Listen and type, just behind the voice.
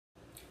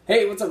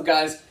Hey, what's up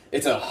guys?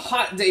 It's a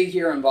hot day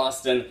here in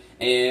Boston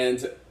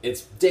and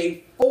it's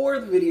day 4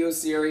 of the video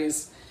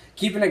series,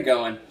 keeping it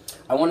going.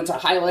 I wanted to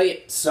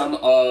highlight some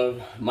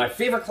of my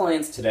favorite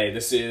clients today.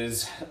 This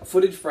is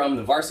footage from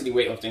the Varsity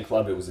Weightlifting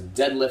Club. It was a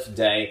deadlift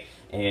day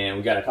and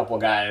we got a couple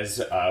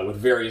guys with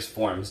various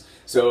forms.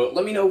 So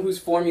let me know whose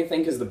form you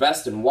think is the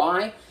best and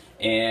why.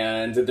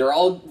 And they're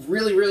all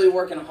really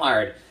working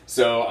hard.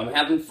 So I'm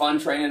having fun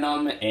training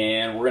them,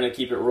 and we're going to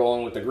keep it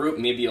rolling with the group.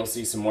 Maybe you'll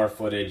see some more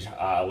footage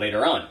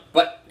later on.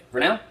 But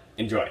for now,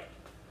 enjoy.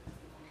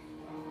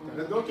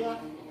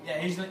 Yeah,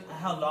 he's like,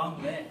 how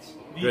long legs?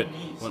 Good.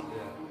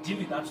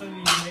 Jimmy, that's why we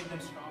make them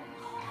strong.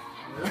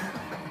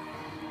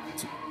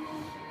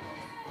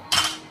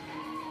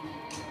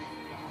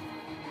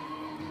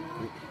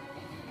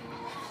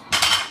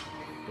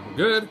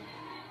 Good.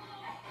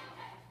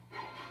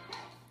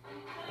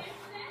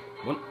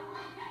 One.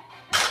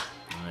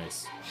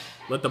 Nice.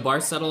 Let the bar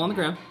settle on the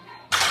ground.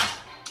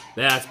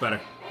 That's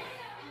better.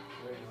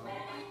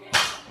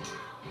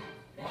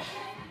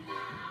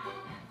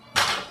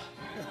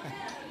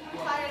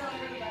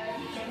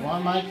 Come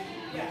on, Mike.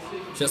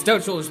 Chest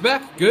out, shoulders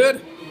back.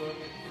 Good.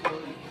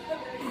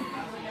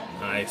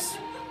 Nice.